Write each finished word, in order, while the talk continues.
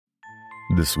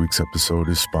This week's episode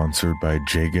is sponsored by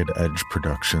Jagged Edge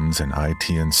Productions and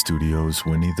ITN Studios'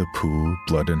 Winnie the Pooh,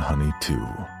 Blood and Honey 2.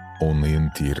 Only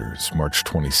in theaters, March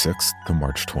 26th to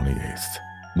March 28th.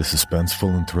 The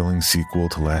suspenseful and thrilling sequel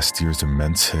to last year's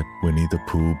immense hit, Winnie the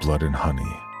Pooh, Blood and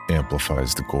Honey,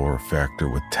 amplifies the gore factor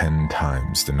with 10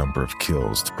 times the number of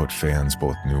kills to put fans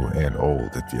both new and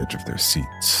old at the edge of their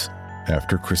seats.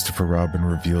 After Christopher Robin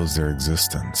reveals their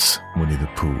existence, Winnie the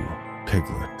Pooh,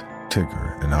 Piglet,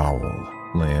 Tigger, and Owl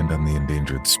land on the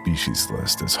endangered species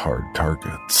list as hard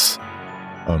targets.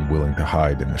 Unwilling to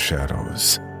hide in the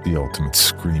shadows, the Ultimate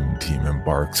Scream Team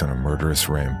embarks on a murderous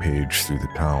rampage through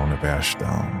the town of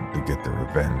Ashdown to get their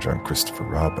revenge on Christopher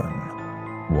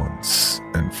Robin, once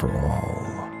and for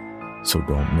all. So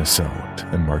don't miss out,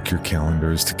 and mark your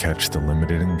calendars to catch the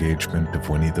limited engagement of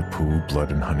Winnie the Pooh,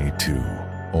 Blood and Honey 2,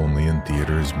 only in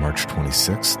theaters March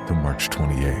 26th to March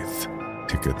 28th.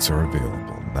 Tickets are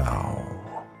available now.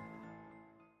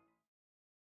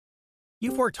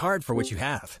 You've worked hard for what you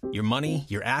have. Your money,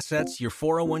 your assets, your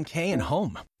 401k, and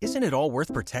home. Isn't it all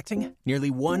worth protecting? Nearly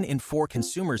 1 in 4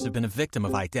 consumers have been a victim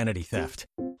of identity theft.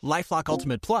 LifeLock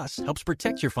Ultimate Plus helps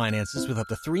protect your finances with up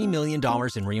to $3 million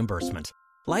in reimbursement.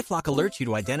 LifeLock alerts you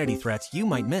to identity threats you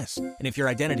might miss. And if your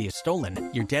identity is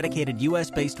stolen, your dedicated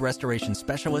U.S.-based restoration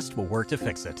specialist will work to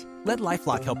fix it. Let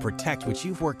LifeLock help protect what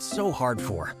you've worked so hard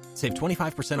for. Save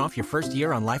 25% off your first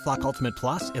year on LifeLock Ultimate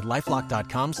Plus at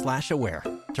LifeLock.com/aware.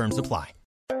 Terms apply.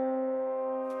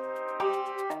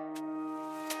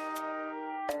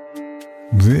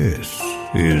 This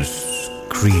is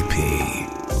Creepy,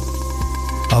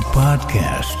 a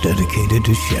podcast dedicated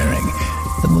to sharing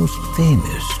the most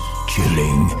famous,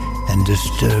 chilling, and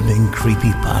disturbing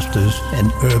creepypastas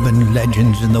and urban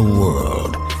legends in the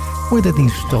world. Whether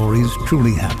these stories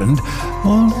truly happened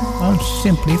or are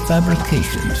simply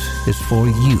fabrications is for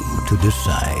you to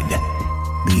decide.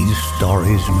 These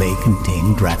stories may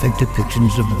contain graphic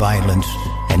depictions of violence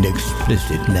and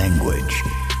explicit language.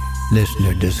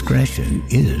 Listener discretion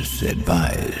is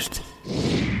advised.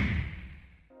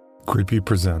 Creepy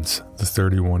presents The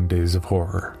 31 Days of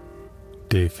Horror,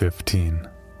 Day 15.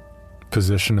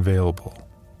 Position available.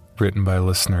 Written by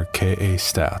listener K.A.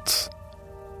 Stats.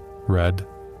 Read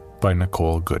by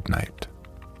Nicole Goodnight.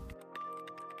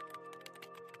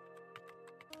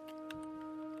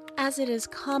 As it is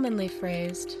commonly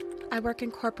phrased, I work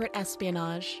in corporate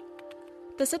espionage.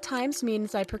 This at times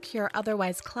means I procure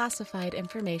otherwise classified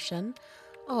information,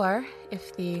 or,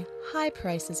 if the high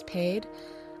price is paid,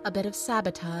 a bit of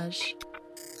sabotage.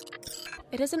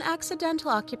 It is an accidental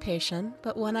occupation,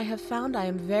 but one I have found I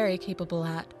am very capable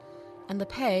at, and the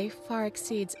pay far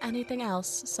exceeds anything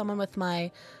else someone with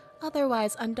my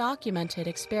otherwise undocumented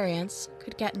experience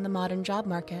could get in the modern job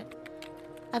market.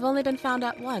 I've only been found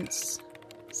out once,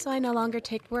 so I no longer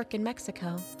take work in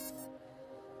Mexico.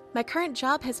 My current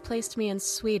job has placed me in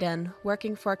Sweden,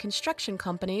 working for a construction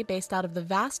company based out of the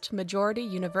vast majority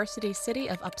university city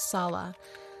of Uppsala.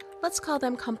 Let's call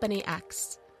them Company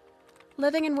X.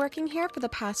 Living and working here for the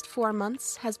past 4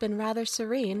 months has been rather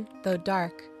serene, though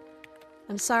dark.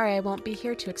 I'm sorry I won't be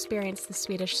here to experience the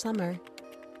Swedish summer.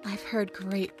 I've heard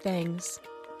great things.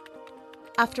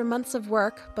 After months of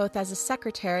work, both as a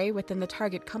secretary within the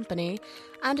target company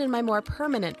and in my more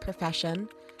permanent profession,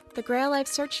 the grail I've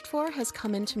searched for has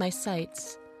come into my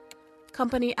sights.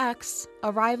 Company X, a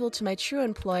rival to my true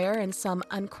employer in some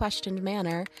unquestioned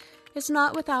manner, is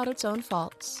not without its own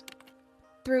faults.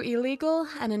 Through illegal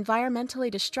and environmentally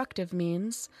destructive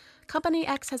means, Company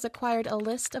X has acquired a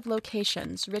list of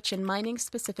locations rich in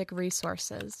mining-specific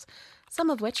resources, some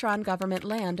of which are on government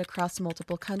land across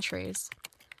multiple countries.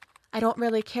 I don't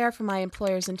really care for my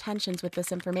employer's intentions with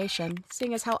this information,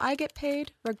 seeing as how I get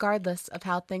paid regardless of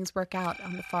how things work out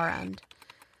on the far end.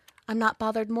 I'm not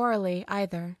bothered morally,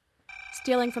 either.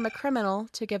 Stealing from a criminal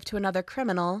to give to another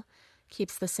criminal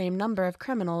keeps the same number of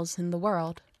criminals in the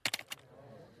world.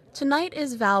 Tonight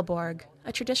is Valborg,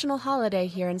 a traditional holiday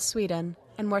here in Sweden,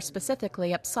 and more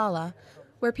specifically Uppsala,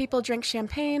 where people drink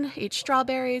champagne, eat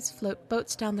strawberries, float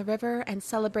boats down the river, and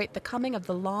celebrate the coming of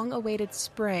the long-awaited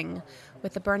spring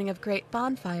with the burning of great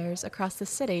bonfires across the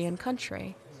city and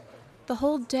country. The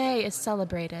whole day is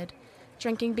celebrated.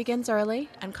 Drinking begins early,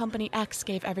 and Company X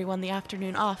gave everyone the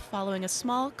afternoon off following a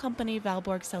small company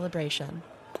Valborg celebration.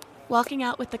 Walking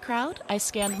out with the crowd, I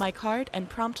scanned my card and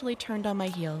promptly turned on my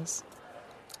heels.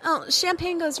 "Oh,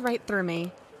 champagne goes right through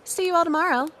me. See you all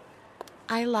tomorrow."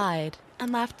 I lied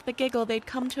and laughed the giggle they'd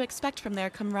come to expect from their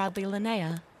comradely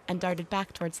Linnea, and darted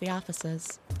back towards the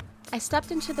offices. I stepped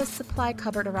into the supply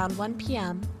cupboard around 1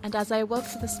 p.m., and as I awoke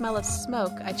to the smell of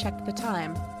smoke, I checked the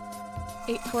time.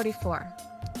 8:44.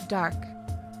 Dark.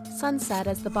 sunset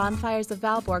as the bonfires of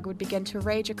Valborg would begin to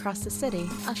rage across the city,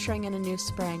 ushering in a new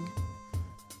spring.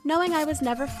 Knowing I was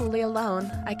never fully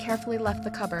alone, I carefully left the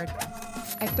cupboard.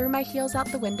 I threw my heels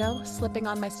out the window, slipping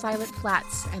on my silent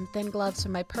flats and thin gloves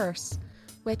from my purse,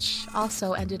 which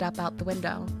also ended up out the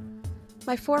window.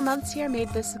 My 4 months here made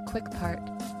this a quick part.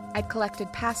 I'd collected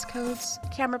passcodes,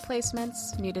 camera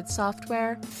placements, needed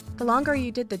software. The longer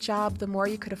you did the job, the more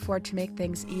you could afford to make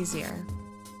things easier.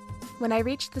 When I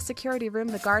reached the security room,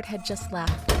 the guard had just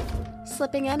left.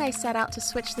 Slipping in, I set out to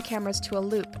switch the cameras to a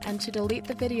loop and to delete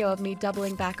the video of me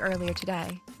doubling back earlier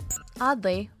today.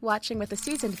 Oddly, watching with a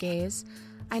seasoned gaze,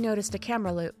 I noticed a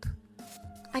camera loop.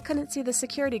 I couldn't see the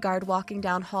security guard walking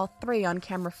down Hall 3 on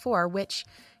camera 4, which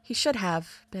he should have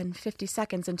been 50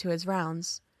 seconds into his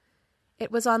rounds.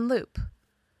 It was on loop.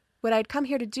 What I'd come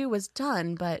here to do was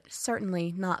done, but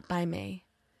certainly not by me.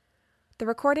 The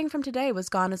recording from today was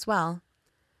gone as well.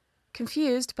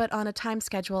 Confused, but on a time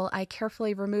schedule, I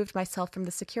carefully removed myself from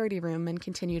the security room and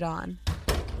continued on.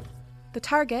 The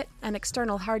target, an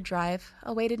external hard drive,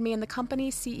 awaited me in the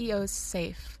company CEO's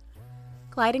safe.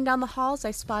 Gliding down the halls,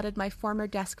 I spotted my former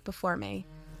desk before me,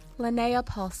 Linnea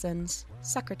Paulsson's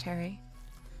secretary.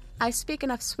 I speak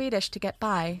enough Swedish to get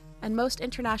by, and most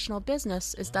international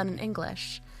business is done in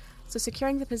English, so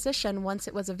securing the position once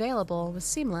it was available was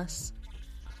seamless.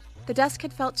 The desk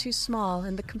had felt too small,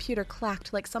 and the computer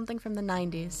clacked like something from the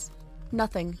 90s.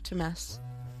 Nothing to miss.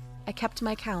 I kept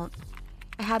my count.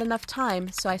 I had enough time,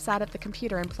 so I sat at the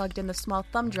computer and plugged in the small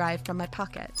thumb drive from my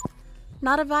pocket.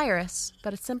 Not a virus,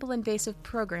 but a simple invasive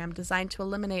program designed to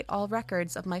eliminate all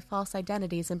records of my false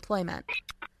identity's employment.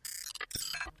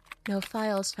 No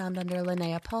files found under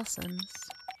Linnea Paulsson's.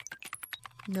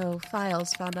 No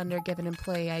files found under given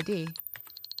employee ID.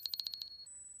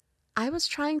 I was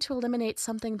trying to eliminate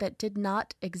something that did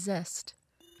not exist.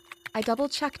 I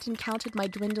double-checked and counted my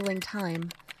dwindling time.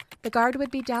 The guard would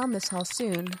be down this hall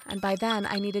soon, and by then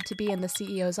I needed to be in the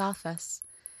CEO's office.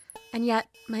 And yet,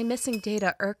 my missing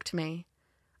data irked me.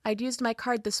 I'd used my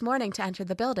card this morning to enter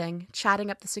the building, chatting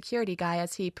up the security guy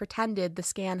as he pretended the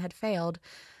scan had failed,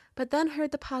 but then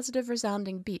heard the positive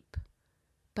resounding beep.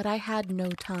 But I had no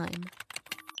time.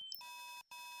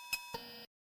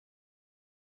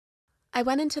 I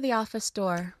went into the office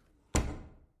door.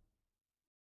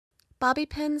 Bobby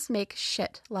pins make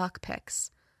shit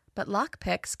lockpicks, but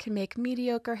lockpicks can make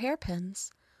mediocre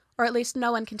hairpins, or at least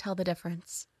no one can tell the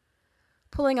difference.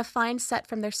 Pulling a fine set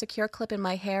from their secure clip in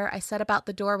my hair, I set about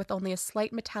the door with only a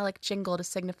slight metallic jingle to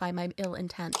signify my ill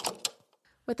intent.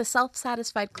 With a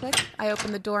self-satisfied click, I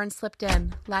opened the door and slipped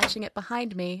in, latching it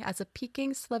behind me as a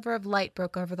peeking sliver of light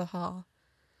broke over the hall.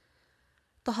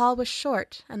 The hall was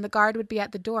short, and the guard would be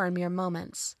at the door in mere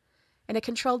moments. In a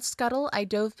controlled scuttle, I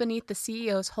dove beneath the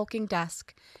CEO's hulking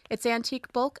desk, its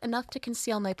antique bulk enough to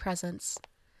conceal my presence.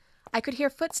 I could hear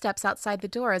footsteps outside the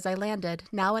door as I landed,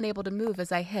 now unable to move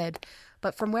as I hid,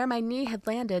 but from where my knee had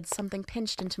landed, something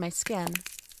pinched into my skin.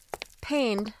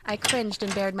 Pained, I cringed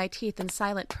and bared my teeth in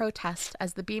silent protest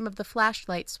as the beam of the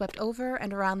flashlight swept over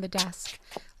and around the desk,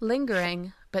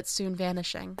 lingering but soon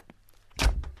vanishing.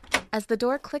 As the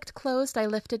door clicked closed, I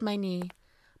lifted my knee,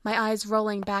 my eyes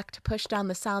rolling back to push down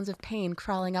the sounds of pain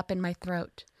crawling up in my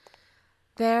throat.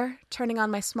 There, turning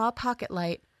on my small pocket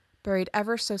light, buried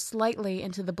ever so slightly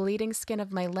into the bleeding skin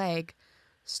of my leg,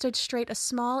 stood straight a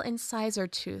small incisor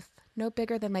tooth, no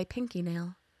bigger than my pinky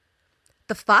nail.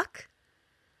 The fuck?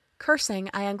 Cursing,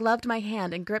 I ungloved my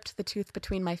hand and gripped the tooth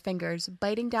between my fingers,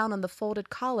 biting down on the folded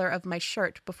collar of my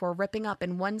shirt before ripping up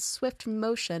in one swift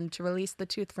motion to release the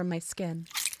tooth from my skin.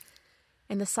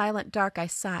 In the silent dark I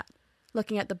sat,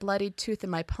 looking at the bloodied tooth in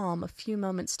my palm a few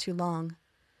moments too long.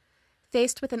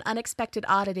 Faced with an unexpected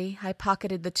oddity, I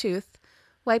pocketed the tooth,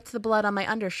 wiped the blood on my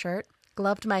undershirt,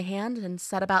 gloved my hand, and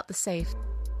set about the safe.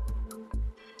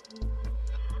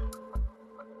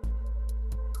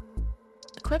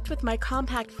 Equipped with my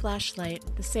compact flashlight,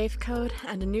 the safe code,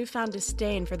 and a newfound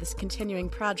disdain for this continuing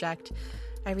project,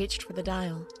 I reached for the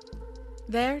dial.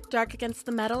 There, dark against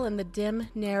the metal in the dim,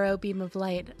 narrow beam of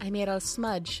light, I made out a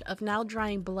smudge of now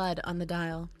drying blood on the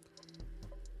dial.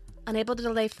 Unable to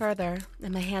delay further,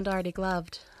 and my hand already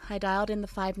gloved, I dialed in the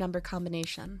 5-number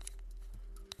combination.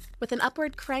 With an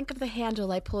upward crank of the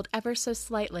handle, I pulled ever so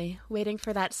slightly, waiting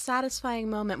for that satisfying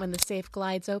moment when the safe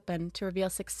glides open to reveal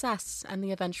success and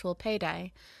the eventual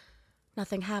payday.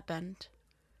 Nothing happened.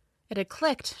 It had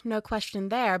clicked, no question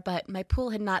there, but my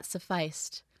pull had not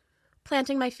sufficed.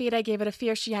 Planting my feet, I gave it a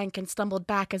fierce yank and stumbled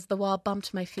back as the wall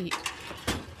bumped my feet.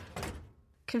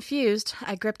 Confused,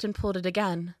 I gripped and pulled it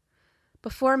again.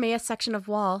 Before me, a section of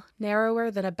wall,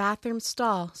 narrower than a bathroom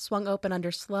stall, swung open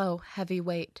under slow, heavy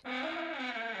weight.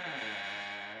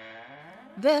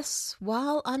 This,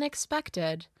 while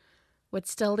unexpected, would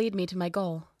still lead me to my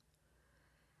goal.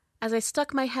 As I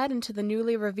stuck my head into the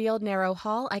newly revealed narrow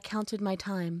hall, I counted my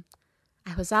time.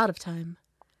 I was out of time.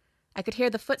 I could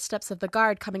hear the footsteps of the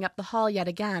guard coming up the hall yet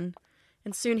again,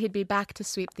 and soon he'd be back to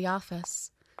sweep the office.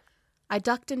 I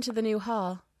ducked into the new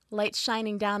hall, light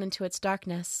shining down into its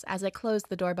darkness as I closed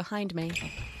the door behind me.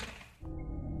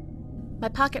 My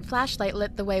pocket flashlight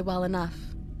lit the way well enough.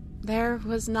 There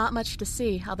was not much to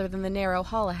see other than the narrow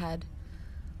hall ahead.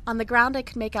 On the ground I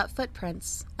could make out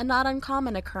footprints, a not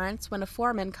uncommon occurrence when a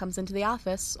foreman comes into the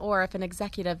office or if an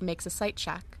executive makes a site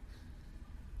check.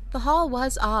 The hall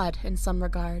was odd in some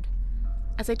regard.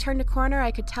 As I turned a corner,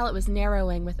 I could tell it was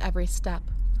narrowing with every step.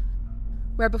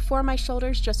 Where before my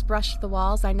shoulders just brushed the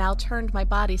walls, I now turned my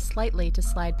body slightly to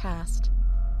slide past.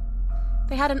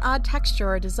 They had an odd texture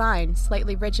or design,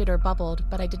 slightly rigid or bubbled,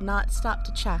 but I did not stop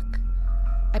to check.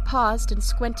 I paused and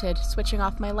squinted, switching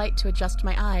off my light to adjust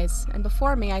my eyes, and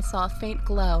before me I saw a faint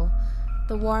glow,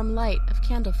 the warm light of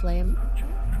candle flame.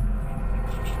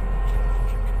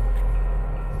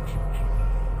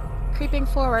 Creeping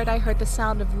forward, I heard the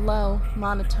sound of low,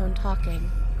 monotone talking,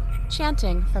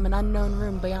 chanting from an unknown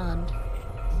room beyond.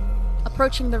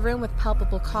 Approaching the room with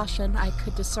palpable caution, I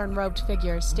could discern robed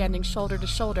figures standing shoulder to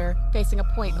shoulder, facing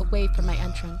a point away from my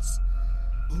entrance.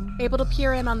 Able to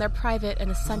peer in on their private and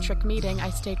eccentric meeting, I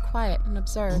stayed quiet and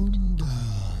observed.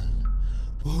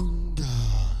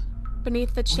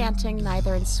 Beneath the chanting,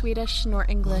 neither in Swedish nor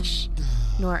English,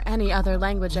 nor any other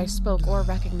language I spoke or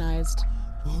recognized,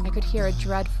 I could hear a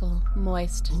dreadful,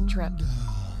 moist drip.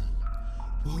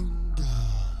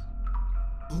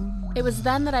 It was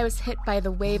then that I was hit by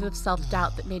the wave of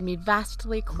self-doubt that made me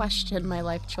vastly question my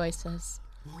life choices.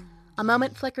 A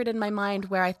moment flickered in my mind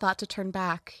where I thought to turn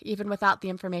back, even without the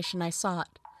information I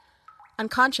sought.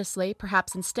 Unconsciously,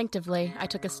 perhaps instinctively, I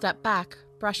took a step back,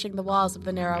 brushing the walls of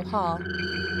the narrow hall.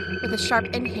 With a sharp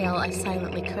inhale, I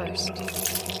silently cursed.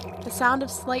 The sound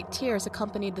of slight tears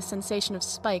accompanied the sensation of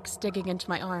spikes digging into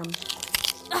my arm.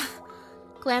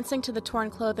 Glancing to the torn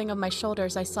clothing of my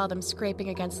shoulders, I saw them scraping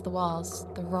against the walls,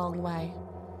 the wrong way.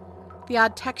 The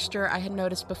odd texture I had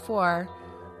noticed before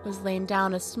was laying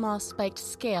down as small spiked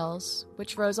scales,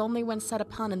 which rose only when set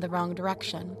upon in the wrong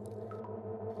direction.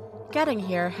 Getting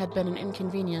here had been an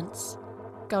inconvenience.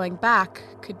 Going back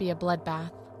could be a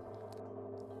bloodbath.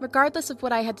 Regardless of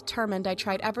what I had determined, I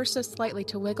tried ever so slightly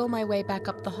to wiggle my way back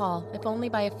up the hall, if only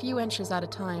by a few inches at a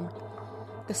time.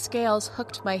 The scales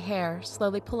hooked my hair,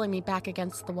 slowly pulling me back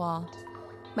against the wall.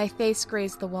 My face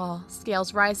grazed the wall,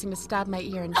 scales rising to stab my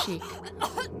ear and cheek.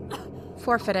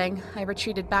 Forfeiting, I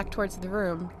retreated back towards the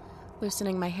room,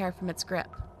 loosening my hair from its grip.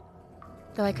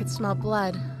 Though I could smell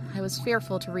blood, I was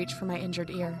fearful to reach for my injured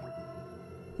ear.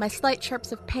 My slight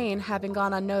chirps of pain having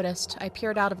gone unnoticed, I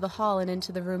peered out of the hall and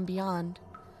into the room beyond.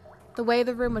 The way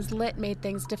the room was lit made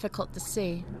things difficult to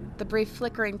see. The brief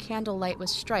flickering candlelight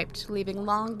was striped, leaving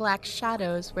long black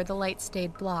shadows where the light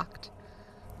stayed blocked.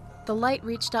 The light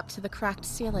reached up to the cracked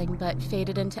ceiling, but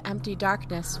faded into empty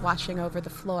darkness, washing over the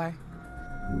floor.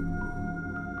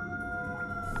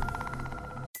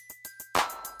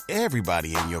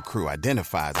 Everybody in your crew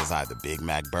identifies as either Big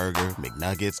Mac Burger,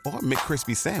 McNuggets, or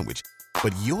McCrispy Sandwich.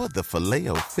 But you're the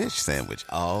Filet-O-Fish Sandwich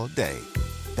all day.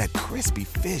 That crispy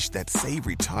fish, that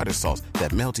savory tartar sauce,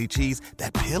 that melty cheese,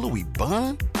 that pillowy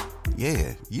bun.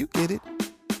 Yeah, you get it.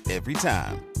 Every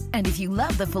time. And if you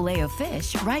love the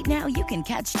Filet-O-Fish, right now you can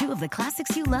catch two of the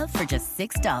classics you love for just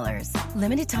 $6.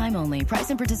 Limited time only. Price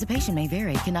and participation may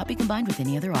vary. Cannot be combined with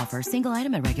any other offer. Single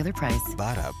item at regular price.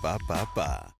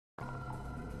 Ba-da-ba-ba-ba.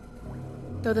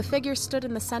 Though the figure stood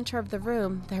in the center of the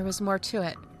room, there was more to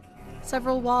it.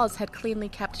 Several walls had cleanly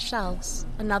kept shelves,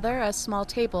 another a small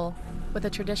table with a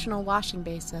traditional washing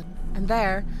basin, and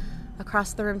there,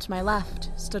 across the room to my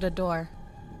left, stood a door.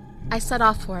 I set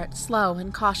off for it, slow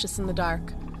and cautious in the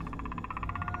dark.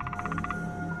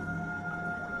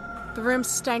 The room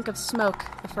stank of smoke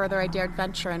the further I dared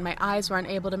venture, and my eyes were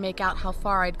unable to make out how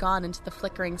far I'd gone into the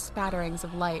flickering spatterings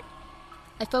of light.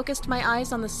 I focused my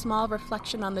eyes on the small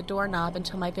reflection on the doorknob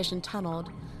until my vision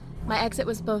tunneled. My exit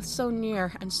was both so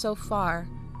near and so far,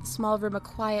 the small room a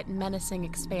quiet, menacing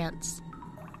expanse.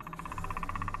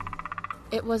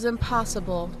 It was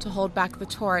impossible to hold back the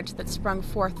torrent that sprung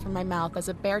forth from my mouth as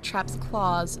a bear trap's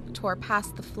claws tore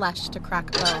past the flesh to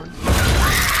crack bone.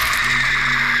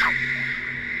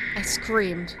 I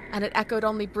screamed, and it echoed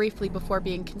only briefly before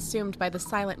being consumed by the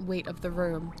silent weight of the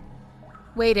room.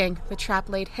 Waiting, the trap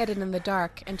laid hidden in the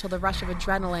dark until the rush of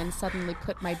adrenaline suddenly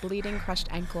put my bleeding, crushed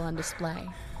ankle on display.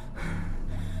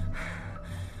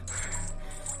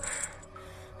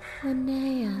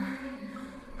 Linnea,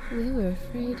 we were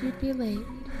afraid you'd be late.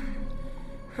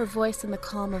 her voice in the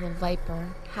calm of a viper,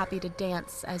 happy to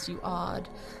dance as you awed,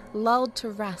 lulled to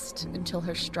rest until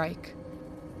her strike.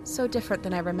 So different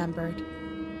than I remembered.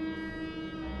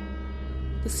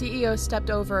 The CEO stepped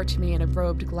over to me in a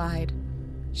robed glide.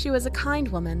 She was a kind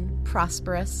woman,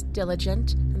 prosperous,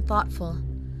 diligent, and thoughtful.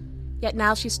 Yet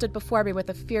now she stood before me with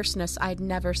a fierceness I'd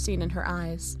never seen in her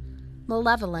eyes.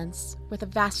 Malevolence, with a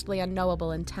vastly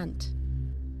unknowable intent.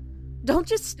 "Don't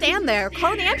just stand there!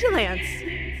 Call an ambulance!"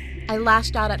 I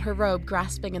lashed out at her robe,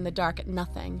 grasping in the dark at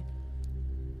nothing.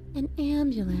 An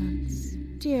ambulance?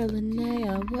 Dear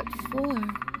Linnea, what for?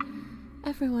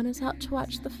 Everyone is out to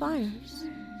watch the fires.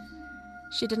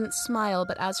 She didn't smile,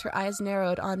 but as her eyes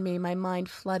narrowed on me, my mind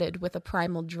flooded with a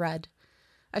primal dread.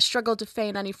 I struggled to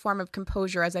feign any form of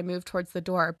composure as I moved towards the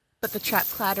door, but the trap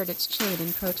clattered its chain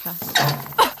in protest.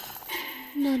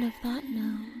 None of that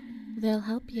now. They'll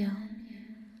help you.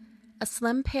 A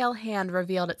slim, pale hand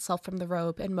revealed itself from the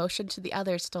robe and motioned to the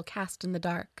others still cast in the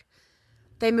dark.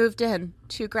 They moved in,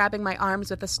 two grabbing my arms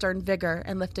with a stern vigor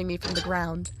and lifting me from the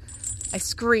ground. I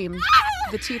screamed,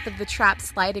 the teeth of the trap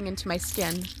sliding into my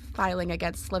skin, filing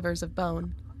against slivers of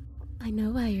bone. I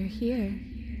know why you're here.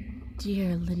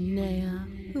 Dear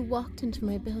Linnea, who walked into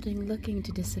my building looking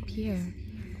to disappear.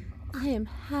 I am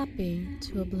happy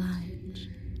to oblige.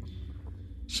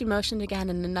 She motioned again,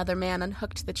 and another man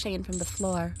unhooked the chain from the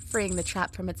floor, freeing the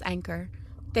trap from its anchor.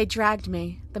 They dragged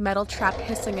me, the metal trap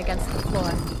hissing against the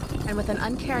floor, and with an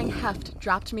uncaring heft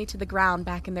dropped me to the ground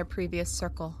back in their previous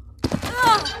circle.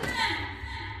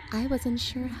 I wasn't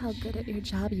sure how good at your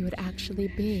job you would actually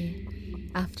be.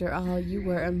 After all, you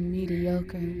were a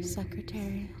mediocre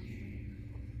secretary.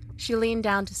 She leaned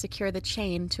down to secure the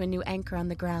chain to a new anchor on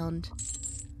the ground.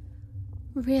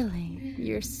 Really,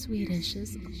 your Swedish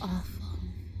is awful.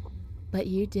 But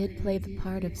you did play the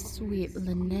part of sweet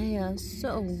Linnea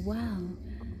so well.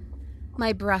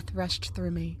 My breath rushed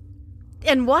through me.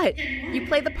 And what? You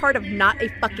play the part of not a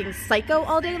fucking psycho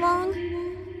all day long?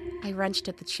 I wrenched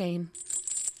at the chain.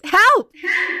 Help!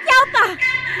 Hjälpa!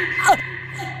 Oh.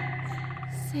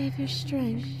 Save your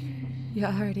strength. You're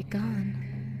already gone.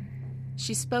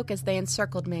 She spoke as they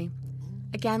encircled me.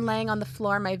 Again laying on the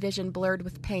floor, my vision blurred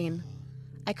with pain.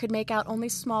 I could make out only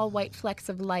small white flecks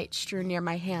of light strewn near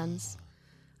my hands.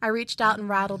 I reached out and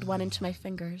rattled one into my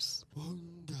fingers.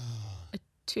 A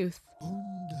tooth.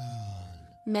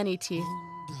 Many teeth.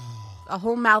 A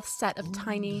whole mouth set of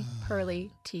tiny,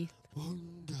 pearly teeth.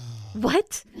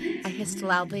 What? I hissed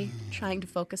loudly, trying to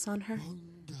focus on her.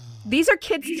 These are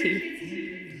kids' teeth.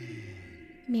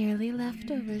 Merely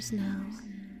leftovers now.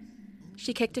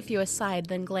 She kicked a few aside,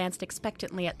 then glanced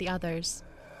expectantly at the others.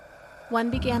 One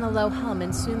began a low hum,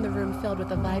 and soon the room filled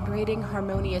with a vibrating,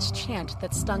 harmonious chant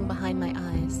that stung behind my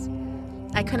eyes.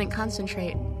 I couldn't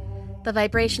concentrate. The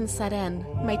vibration set in.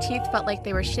 My teeth felt like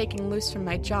they were shaking loose from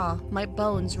my jaw. My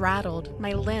bones rattled.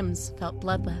 My limbs felt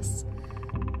bloodless.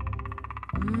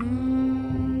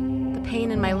 The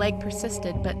pain in my leg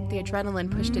persisted, but the adrenaline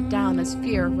pushed it down as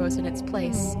fear rose in its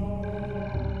place.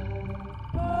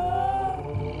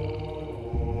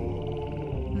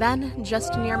 Then,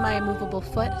 just near my immovable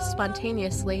foot,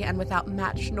 spontaneously and without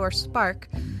match nor spark,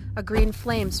 a green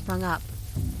flame sprung up.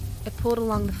 It pulled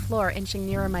along the floor, inching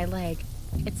nearer my leg,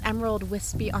 its emerald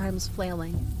wispy arms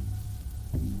flailing.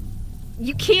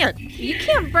 You can't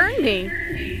burn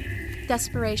me!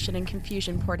 Desperation and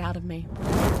confusion poured out of me.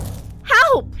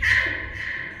 Help!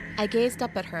 I gazed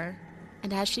up at her,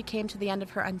 and as she came to the end of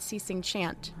her unceasing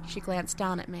chant, she glanced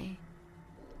down at me.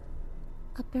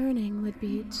 A burning would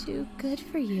be too good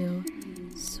for you,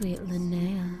 sweet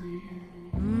Linnea.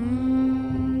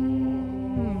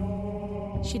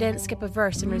 She didn't skip a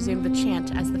verse and resumed the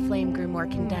chant as the flame grew more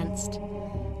condensed.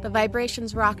 The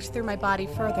vibrations rocked through my body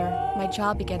further. My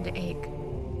jaw began to ache.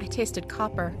 I tasted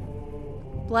copper.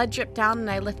 Blood dripped down, and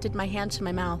I lifted my hand to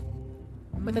my mouth.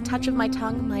 With a touch of my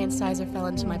tongue, my incisor fell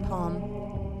into my palm.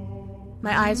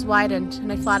 My eyes widened,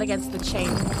 and I fought against the chain.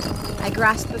 I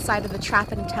grasped the side of the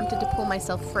trap and attempted to pull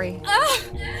myself free.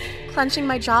 Clenching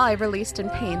my jaw, I released in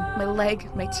pain. My leg,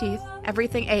 my teeth,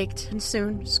 everything ached, and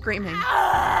soon, screaming,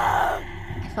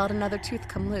 I felt another tooth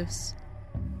come loose.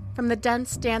 From the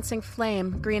dense, dancing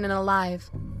flame, green and alive,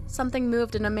 something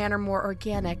moved in a manner more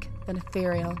organic than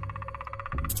ethereal.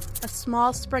 A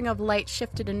small spring of light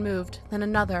shifted and moved, then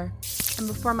another, and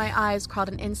before my eyes crawled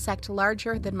an insect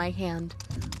larger than my hand,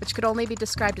 which could only be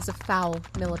described as a foul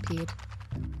millipede.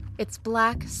 Its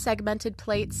black, segmented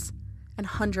plates and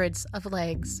hundreds of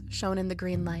legs shone in the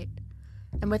green light,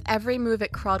 and with every move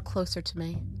it crawled closer to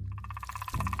me.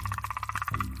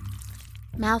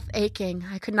 Mouth aching,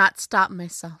 I could not stop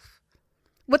myself.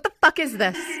 What the fuck is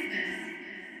this?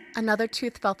 Another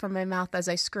tooth fell from my mouth as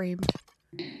I screamed.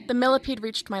 The millipede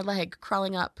reached my leg,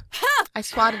 crawling up. I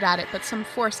swatted at it, but some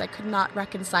force I could not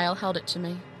reconcile held it to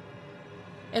me.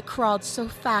 It crawled so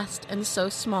fast and so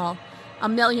small, a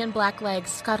million black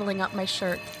legs scuttling up my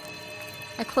shirt.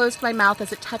 I closed my mouth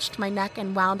as it touched my neck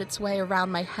and wound its way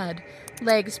around my head,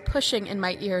 legs pushing in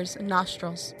my ears and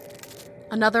nostrils.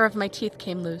 Another of my teeth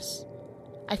came loose.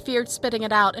 I feared spitting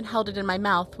it out and held it in my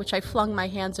mouth, which I flung my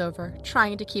hands over,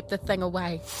 trying to keep the thing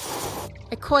away.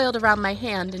 It coiled around my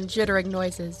hand in jittering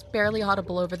noises, barely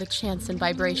audible over the chants and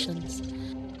vibrations.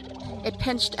 It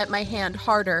pinched at my hand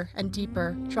harder and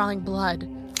deeper, drawing blood.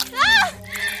 Ah!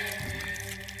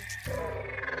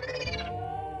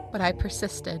 But I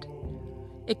persisted.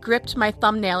 It gripped my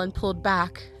thumbnail and pulled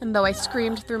back, and though I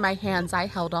screamed through my hands, I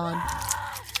held on.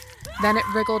 Then it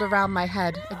wriggled around my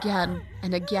head again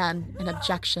and again in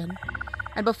objection,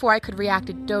 and before I could react,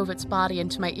 it dove its body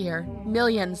into my ear,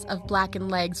 millions of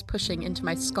blackened legs pushing into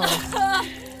my skull.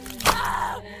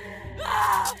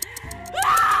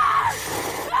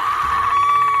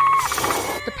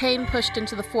 The pain pushed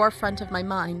into the forefront of my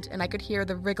mind, and I could hear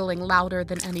the wriggling louder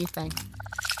than anything.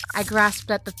 I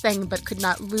grasped at the thing but could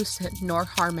not loose it nor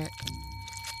harm it.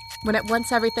 When at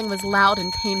once everything was loud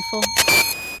and painful,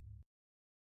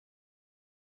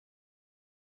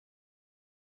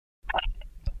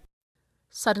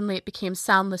 suddenly it became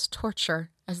soundless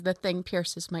torture as the thing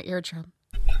pierces my eardrum.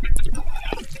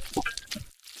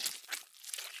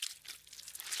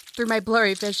 Through my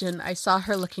blurry vision, I saw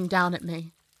her looking down at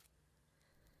me.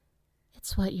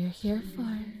 It's what you're here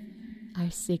for, our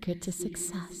secret to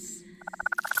success.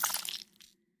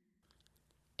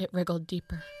 It wriggled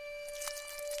deeper.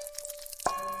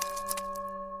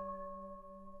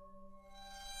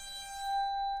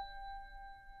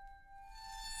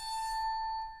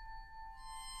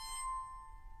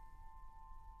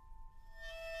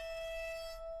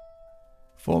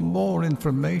 For more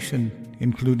information,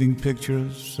 including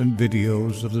pictures and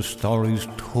videos of the stories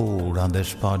told on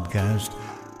this podcast,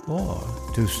 or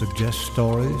to suggest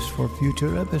stories for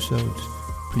future episodes,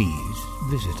 please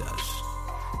visit us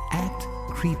at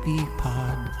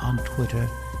CreepyPod on Twitter,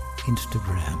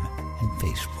 Instagram, and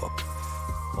Facebook,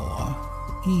 or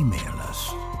email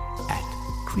us at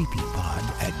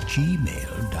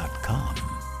creepypod@gmail.com.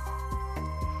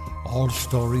 All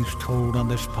stories told on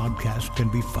this podcast can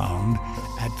be found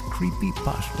at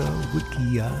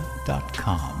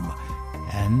creepypastawikia.com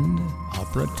and are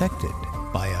protected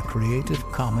by a Creative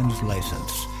Commons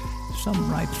license.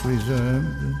 Some rights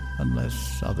reserved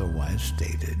unless otherwise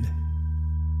stated.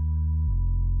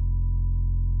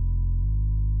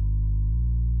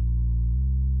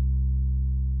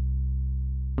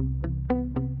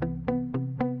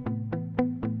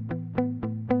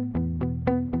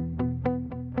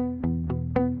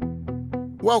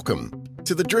 Welcome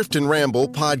to the Drift and Ramble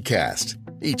podcast.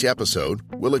 Each episode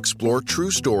will explore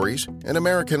true stories and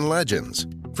American legends.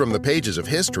 From the pages of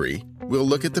history, we'll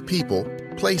look at the people,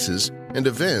 places, and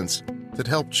events that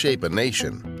helped shape a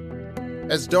nation.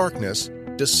 As darkness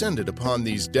descended upon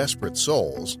these desperate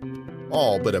souls,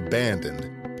 all but abandoned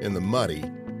in the muddy,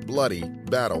 bloody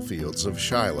battlefields of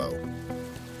Shiloh,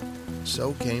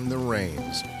 so came the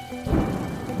rains.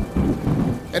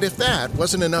 And if that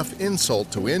wasn't enough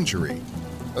insult to injury,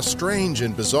 a strange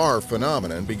and bizarre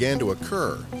phenomenon began to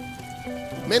occur.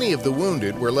 Many of the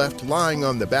wounded were left lying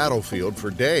on the battlefield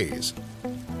for days,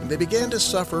 and they began to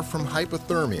suffer from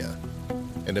hypothermia.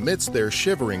 And amidst their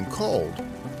shivering cold,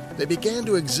 they began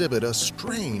to exhibit a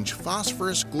strange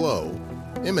phosphorus glow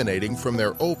emanating from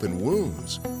their open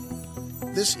wounds.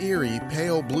 This eerie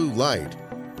pale blue light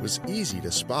was easy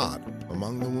to spot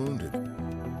among the wounded.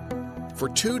 For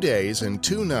 2 days and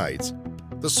 2 nights,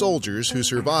 the soldiers who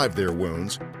survived their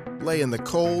wounds lay in the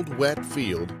cold, wet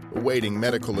field awaiting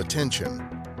medical attention.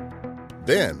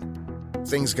 Then,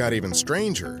 things got even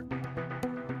stranger.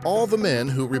 All the men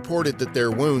who reported that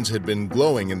their wounds had been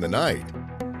glowing in the night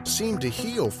seemed to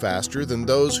heal faster than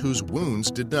those whose wounds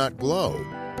did not glow.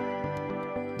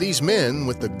 These men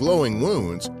with the glowing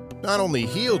wounds not only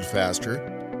healed faster,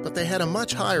 but they had a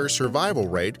much higher survival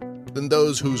rate than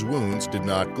those whose wounds did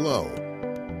not glow.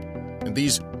 And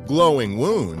these glowing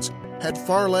wounds had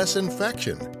far less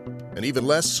infection and even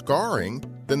less scarring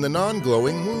than the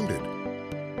non-glowing wounded.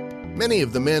 Many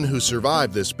of the men who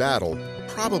survived this battle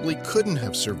probably couldn't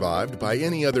have survived by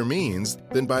any other means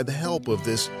than by the help of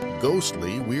this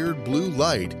ghostly, weird blue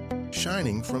light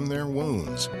shining from their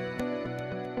wounds.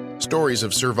 Stories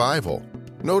of survival,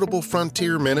 notable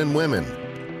frontier men and women,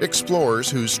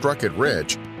 explorers who struck it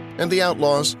rich, and the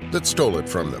outlaws that stole it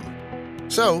from them.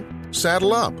 So,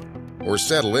 saddle up, or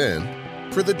settle in,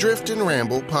 for the Drift and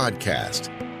Ramble podcast.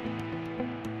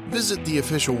 visit the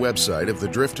official website of the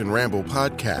Drift and Ramble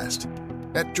podcast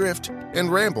at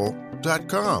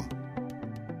driftandramble.com.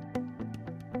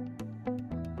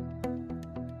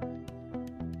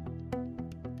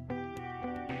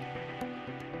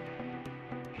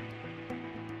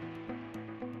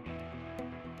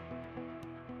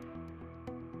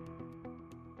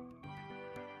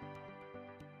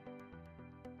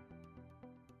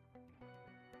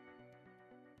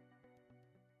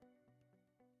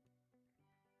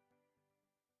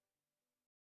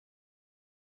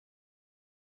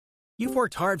 You've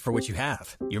worked hard for what you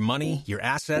have. Your money, your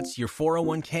assets, your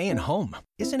 401k, and home.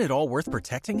 Isn't it all worth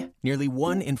protecting? Nearly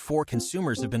 1 in 4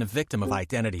 consumers have been a victim of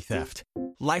identity theft.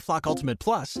 LifeLock Ultimate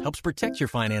Plus helps protect your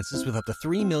finances with up to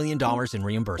 $3 million in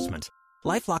reimbursement.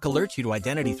 LifeLock alerts you to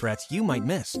identity threats you might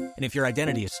miss. And if your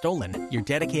identity is stolen, your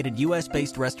dedicated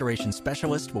U.S.-based restoration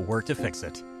specialist will work to fix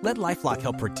it. Let LifeLock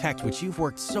help protect what you've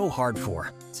worked so hard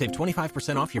for. Save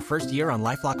 25% off your first year on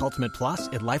LifeLock Ultimate Plus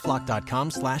at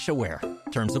LifeLock.com/aware.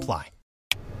 Terms apply.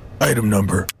 Item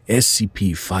number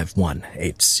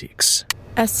SCP-5186.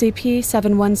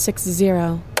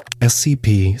 SCP-7160.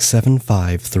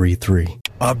 SCP-7533.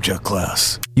 Object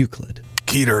Class Euclid.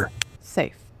 Keter.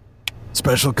 Safe.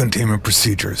 Special Containment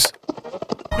Procedures.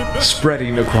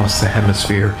 Spreading across the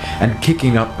hemisphere and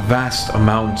kicking up vast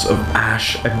amounts of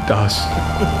ash and dust.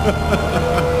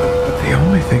 The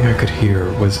only thing I could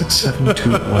hear was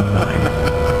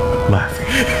 7219 laughing.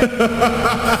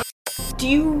 Do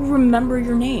you remember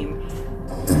your name?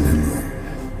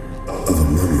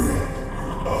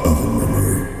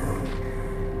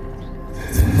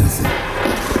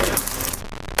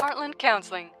 Heartland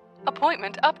Counseling.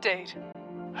 Appointment update.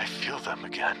 I feel them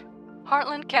again.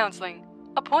 Heartland Counseling.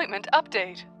 Appointment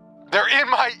update. They're in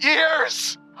my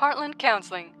ears! Heartland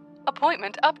Counseling.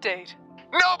 Appointment update.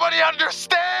 Nobody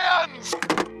understands!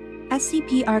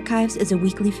 SCP Archives is a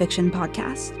weekly fiction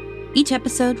podcast. Each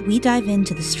episode, we dive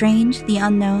into the strange, the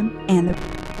unknown, and the...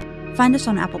 Find us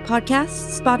on Apple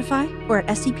Podcasts, Spotify, or at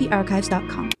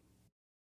scparchives.com.